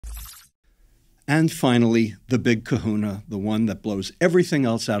And finally, the big kahuna, the one that blows everything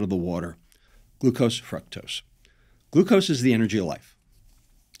else out of the water, glucose, fructose. Glucose is the energy of life.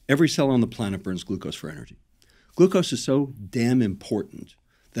 Every cell on the planet burns glucose for energy. Glucose is so damn important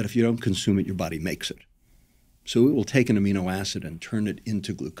that if you don't consume it, your body makes it. So it will take an amino acid and turn it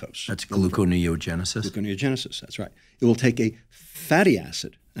into glucose. That's gluconeogenesis? Gluconeogenesis, that's right. It will take a fatty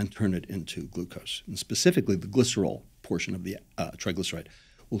acid and turn it into glucose. And specifically, the glycerol portion of the triglyceride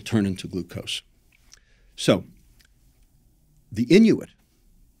will turn into glucose. So the Inuit,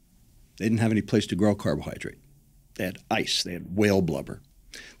 they didn't have any place to grow carbohydrate. They had ice. They had whale blubber.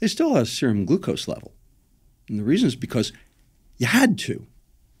 They still had a serum glucose level. And the reason is because you had to.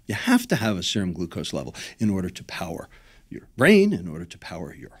 You have to have a serum glucose level in order to power your brain, in order to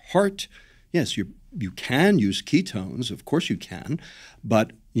power your heart. Yes, you can use ketones. Of course you can.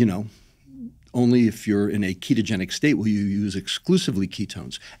 But, only if you're in a ketogenic state will you use exclusively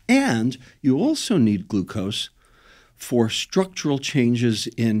ketones. And you also need glucose for structural changes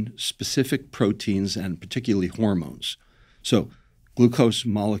in specific proteins and particularly hormones. So glucose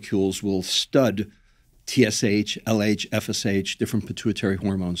molecules will stud TSH, LH, FSH, different pituitary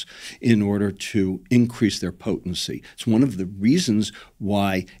hormones in order to increase their potency. It's one of the reasons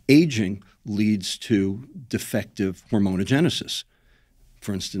why aging leads to defective hormonogenesis.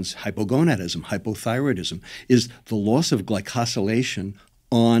 For instance, hypogonadism, hypothyroidism is the loss of glycosylation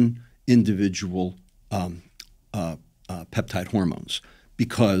on individual peptide hormones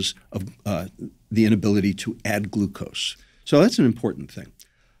because of the inability to add glucose. So that's an important thing.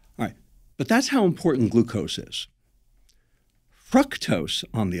 All right, but that's how important glucose is. Fructose,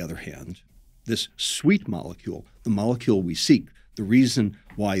 on the other hand, this sweet molecule, the molecule we seek, the reason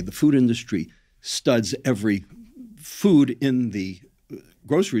why the food industry studs every food in the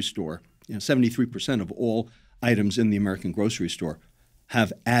grocery store, 73% of all items in the American grocery store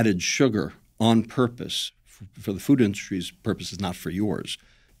have added sugar on purpose for the food industry's purposes, not for yours,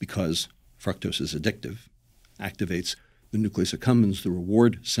 because fructose is addictive, activates the nucleus accumbens, the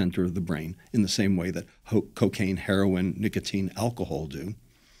reward center of the brain, in the same way that cocaine, heroin, nicotine, alcohol do,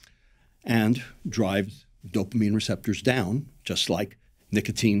 and drives dopamine receptors down, just like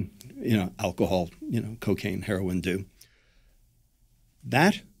nicotine, alcohol, cocaine, heroin do.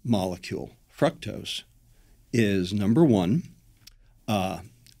 That molecule, fructose, is number one,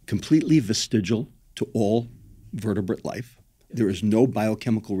 completely vestigial to all vertebrate life. There is no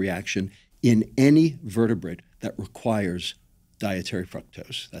biochemical reaction in any vertebrate that requires dietary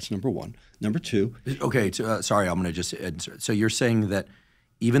fructose. That's number one. Number two. Okay, sorry, I'm going to just insert. So you're saying that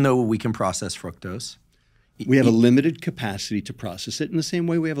even though we can process fructose, we have a limited capacity to process it in the same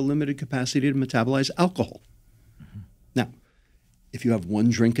way we have a limited capacity to metabolize alcohol. Mm-hmm. Now, if you have one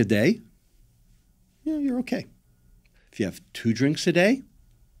drink a day, you're okay. If you have 2 drinks a day,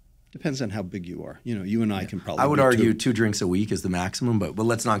 depends on how big you are. You and I can probably. I would argue 2 drinks a week is the maximum, but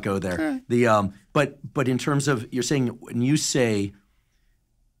let's not go there. Right. But in terms of, you're saying when you say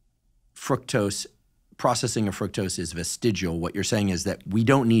fructose, processing of fructose is vestigial, what you're saying is that we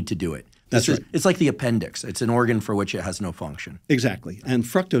don't need to do it. That's right. It's like the appendix. It's an organ for which it has no function. Exactly. And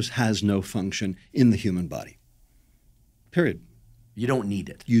fructose has no function in the human body. Period. You don't need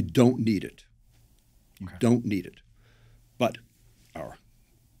it. You don't need it. You Okay. don't need it. But our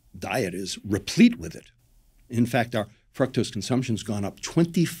diet is replete with it. In fact, our fructose consumption's gone up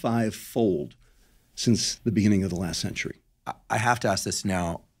 25-fold since the beginning of the last century. I have to ask this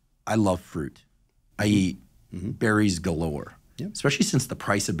now. I love fruit. I eat berries galore, especially since the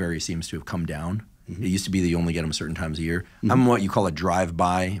price of berries seems to have come down. It used to be that you only get them certain times a year. I'm what you call a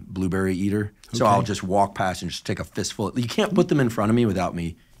drive-by blueberry eater. So I'll just walk past and just take a fistful. You can't put them in front of me without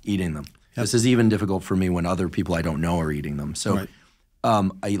me eating them. Yep. This is even difficult for me when other people I don't know are eating them. So I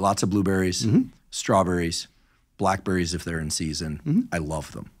eat lots of blueberries, strawberries, blackberries if they're in season. I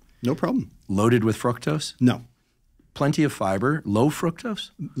love them. No problem. Loaded with fructose? No. Plenty of fiber. Low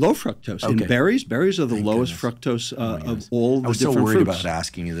fructose? Low fructose. Okay. In berries, berries are the lowest fructose of all the different fruits. I was so worried about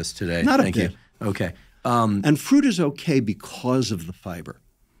asking you this today. Not a Thank bit. you. Okay. And fruit is okay because of the fiber.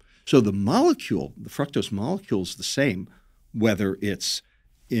 So the molecule, the fructose molecule is the same, whether it's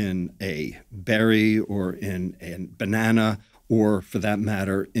in a berry or in a banana or, for that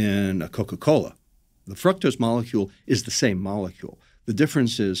matter, in a Coca-Cola. The fructose molecule is the same molecule. The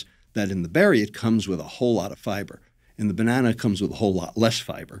difference is that in the berry, it comes with a whole lot of fiber. In the banana, it comes with a whole lot less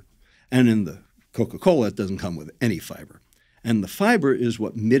fiber. And in the Coca-Cola, it doesn't come with any fiber. And the fiber is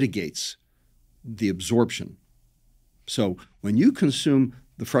what mitigates the absorption. So when you consume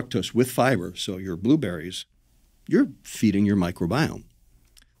the fructose with fiber, so your blueberries, you're feeding your microbiome.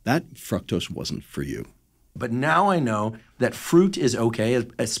 That fructose wasn't for you. But now I know that fruit is okay,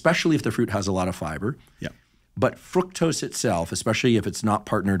 especially if the fruit has a lot of fiber. Yeah. But fructose itself, especially if it's not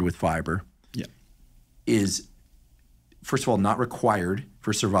partnered with fiber, is, first of all, not required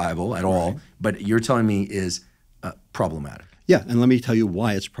for survival at all, but you're telling me is problematic. Yeah, and let me tell you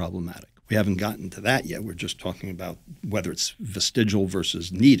why it's problematic. We haven't gotten to that yet. We're just talking about whether it's vestigial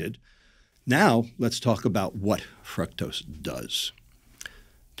versus needed. Now, let's talk about what fructose does.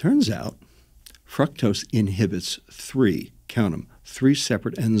 Turns out, fructose inhibits three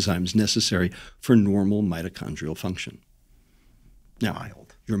separate enzymes necessary for normal mitochondrial function. Now,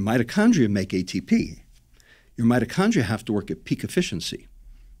 your mitochondria make ATP. Your mitochondria have to work at peak efficiency.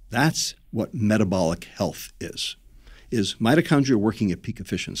 That's what metabolic health is mitochondria working at peak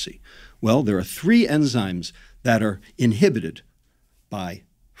efficiency. Well, there are three enzymes that are inhibited by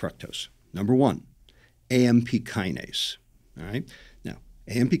fructose. Number one, AMP kinase. All right? Now,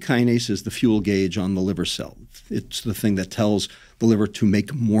 AMP kinase is the fuel gauge on the liver cell. It's the thing that tells the liver to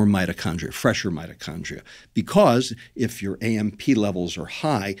make more mitochondria, fresher mitochondria. Because if your AMP levels are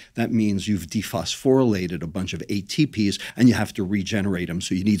high, that means you've dephosphorylated a bunch of ATPs and you have to regenerate them,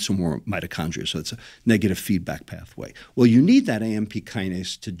 so you need some more mitochondria. So it's a negative feedback pathway. Well, you need that AMP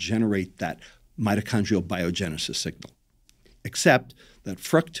kinase to generate that mitochondrial biogenesis signal. Except that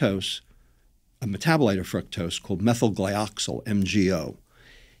fructose, a metabolite of fructose called methylglyoxal, MGO,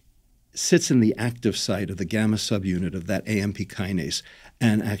 sits in the active site of the gamma subunit of that AMP kinase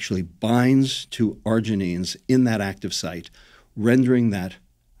and actually binds to arginines in that active site, rendering that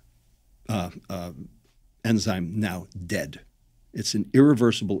enzyme now dead. It's an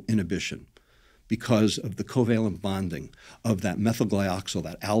irreversible inhibition because of the covalent bonding of that methylglyoxal,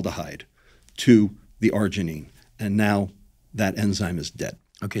 that aldehyde, to the arginine. And now that enzyme is dead.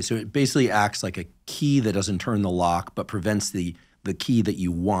 Okay, so it basically acts like a key that doesn't turn the lock but prevents the key that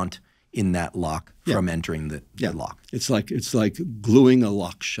you want in that lock from entering the lock. It's like gluing a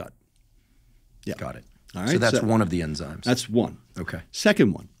lock shut. Yeah. Got it. All right. So that's one of the enzymes. That's one. Okay.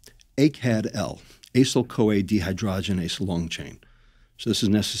 Second one, ACAD-L, acyl-CoA dehydrogenase long chain. So this is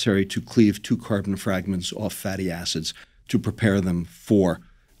necessary to cleave two carbon fragments off fatty acids to prepare them for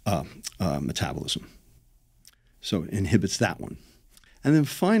metabolism. So it inhibits that one. And then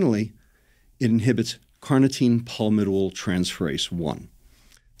finally, it inhibits carnitine palmitoyl transferase 1.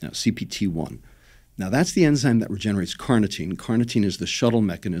 Now, CPT1. Now, that's the enzyme that regenerates carnitine. Carnitine is the shuttle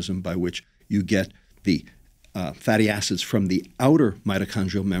mechanism by which you get the fatty acids from the outer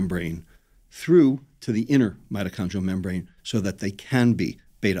mitochondrial membrane through to the inner mitochondrial membrane so that they can be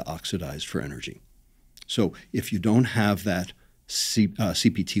beta oxidized for energy. So if you don't have that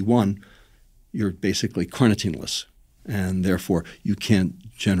CPT1, you're basically carnitineless, and therefore you can't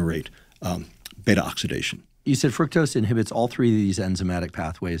generate beta oxidation. You said fructose inhibits all three of these enzymatic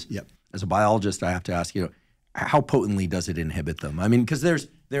pathways. Yep. As a biologist, I have to ask, how potently does it inhibit them? I mean, because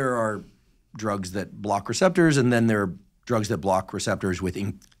there are drugs that block receptors, and then there are drugs that block receptors with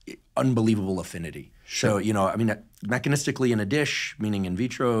unbelievable affinity. Sure. So, mechanistically in a dish, meaning in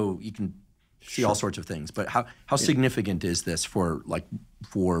vitro, you can see all sorts of things. But how significant is this for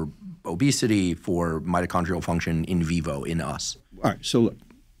obesity, for mitochondrial function in vivo in us? All right. So look,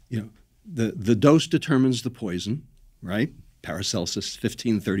 the dose determines the poison, right? Paracelsus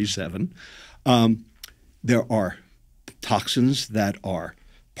 1537. There are toxins that are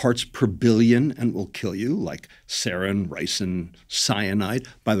parts per billion and will kill you, like sarin, ricin, cyanide.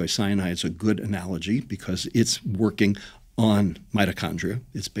 By the way, cyanide is a good analogy because it's working on mitochondria.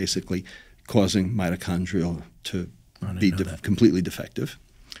 It's basically causing mitochondria to be completely defective.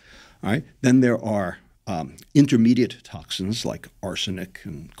 All right. Then there are intermediate toxins like arsenic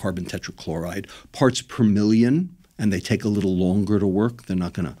and carbon tetrachloride, parts per million, and they take a little longer to work. They're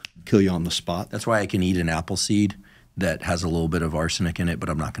not going to kill you on the spot. That's why I can eat an apple seed that has a little bit of arsenic in it, but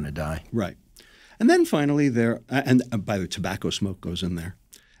I'm not going to die. Right. And then finally and by the way, tobacco smoke goes in there.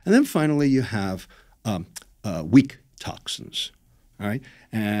 And then finally you have weak toxins, all right?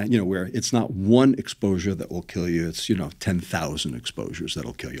 And, where it's not one exposure that will kill you, it's, 10,000 exposures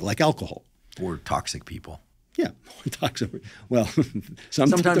that'll kill you, like alcohol. Or toxic people. Yeah, toxic. Well,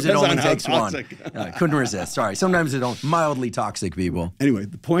 sometimes it only takes toxic. one. Couldn't resist. Sorry. Sometimes it only mildly toxic people. Anyway,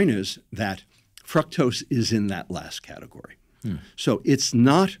 the point is that fructose is in that last category. So it's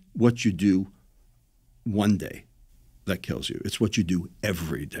not what you do one day that kills you. It's what you do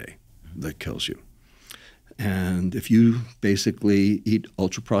every day that kills you. And if you basically eat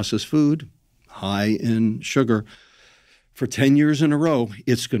ultra-processed food, high in sugar, for 10 years in a row,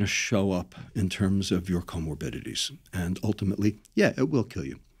 it's going to show up in terms of your comorbidities. And ultimately, it will kill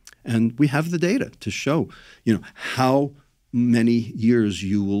you. And we have the data to show, how many years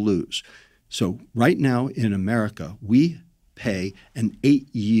you will lose. So right now in America, we pay an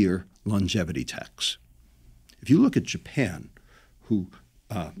 8-year longevity tax. If you look at Japan,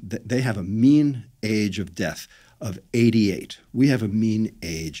 they have a mean age of death of 88. We have a mean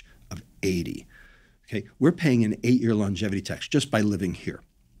age of 80. Okay, we're paying an 8-year longevity tax just by living here.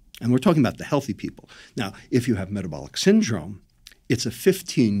 And we're talking about the healthy people. Now, if you have metabolic syndrome, it's a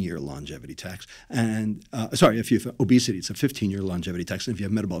 15-year longevity tax. And if you have obesity, it's a 15-year longevity tax. And if you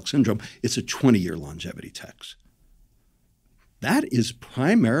have metabolic syndrome, it's a 20-year longevity tax. That is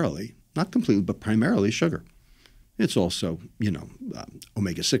primarily, not completely, but primarily sugar. It's also,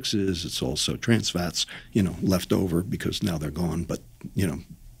 omega-6s. It's also trans fats, left over because now they're gone. But,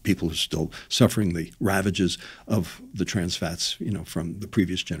 people are still suffering the ravages of the trans fats, from the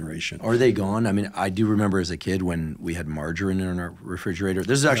previous generation. Are they gone? I mean, I do remember as a kid when we had margarine in our refrigerator.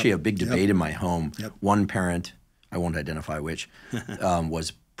 This is actually a big debate in my home. One parent, I won't identify which,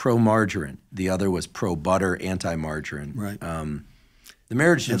 was pro-margarine. The other was pro-butter, anti-margarine. Right. The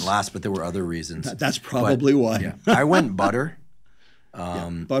marriage didn't last, but there were other reasons. That's probably why. Yeah. I went butter.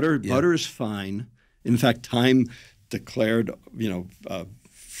 Butter is fine. In fact, Time declared,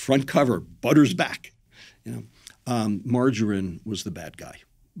 front cover, butter's back. Margarine was the bad guy,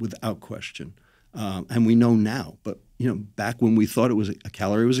 without question. And we know now, but back when we thought it was a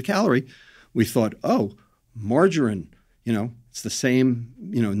calorie, we thought, oh, margarine, it's the same,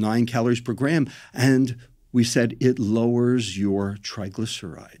 9 calories per gram. And we said it lowers your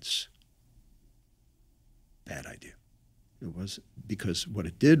triglycerides. Bad idea. It was because what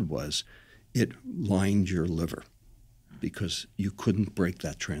it did was it lined your liver because you couldn't break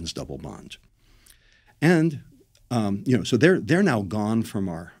that trans double bond. And, so they're now gone from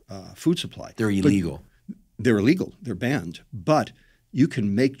our food supply. They're illegal. They're illegal. They're banned. But you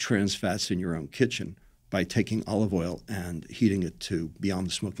can make trans fats in your own kitchen by taking olive oil and heating it to beyond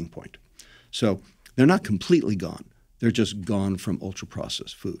the smoking point. So they're not completely gone. They're just gone from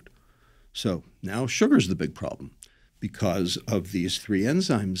ultra-processed food. So now sugar's the big problem because of these 3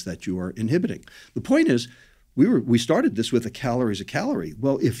 enzymes that you are inhibiting. The point is, we started this with a calorie is a calorie.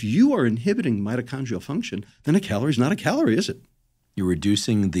 Well, if you are inhibiting mitochondrial function, then a calorie is not a calorie, is it? You're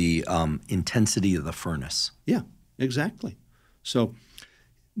reducing the intensity of the furnace. Yeah, exactly. So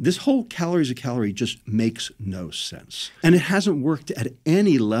this whole calorie is a calorie just makes no sense. And it hasn't worked at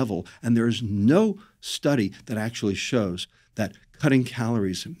any level, and there is no study that actually shows that cutting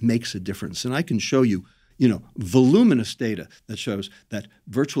calories makes a difference. And I can show you, voluminous data that shows that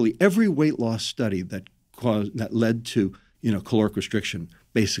virtually every weight loss study that led to, caloric restriction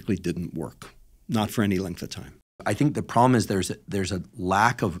basically didn't work, not for any length of time. I think the problem is there's a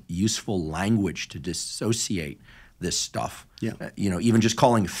lack of useful language to dissociate this stuff. Yeah. Even just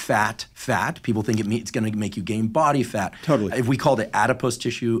calling fat, people think it's going to make you gain body fat. Totally. If we called it adipose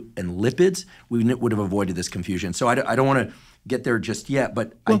tissue and lipids, we would have avoided this confusion. So I don't want to get there just yet,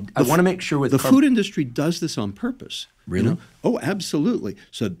 but I want to make sure with the food industry does this on purpose. Really? Oh, absolutely.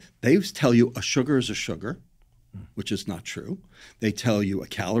 So they tell you a sugar is a sugar, which is not true. They tell you a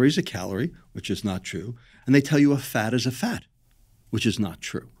calorie is a calorie, which is not true. And they tell you a fat is a fat, which is not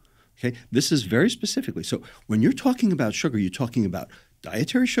true. Okay? This is very specifically. So when you're talking about sugar, you're talking about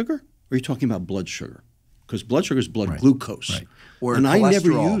dietary sugar or you're talking about blood sugar? Because blood sugar is blood glucose. Right. Or and cholesterol, I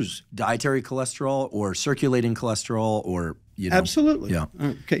never use dietary cholesterol or circulating cholesterol or, Absolutely. Yeah.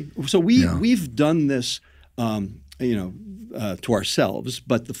 Okay. So we've done this, to ourselves,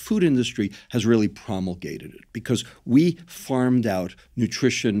 but the food industry has really promulgated it because we farmed out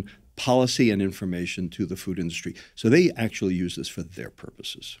nutrition policy and information to the food industry. So they actually use this for their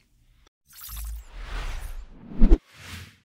purposes.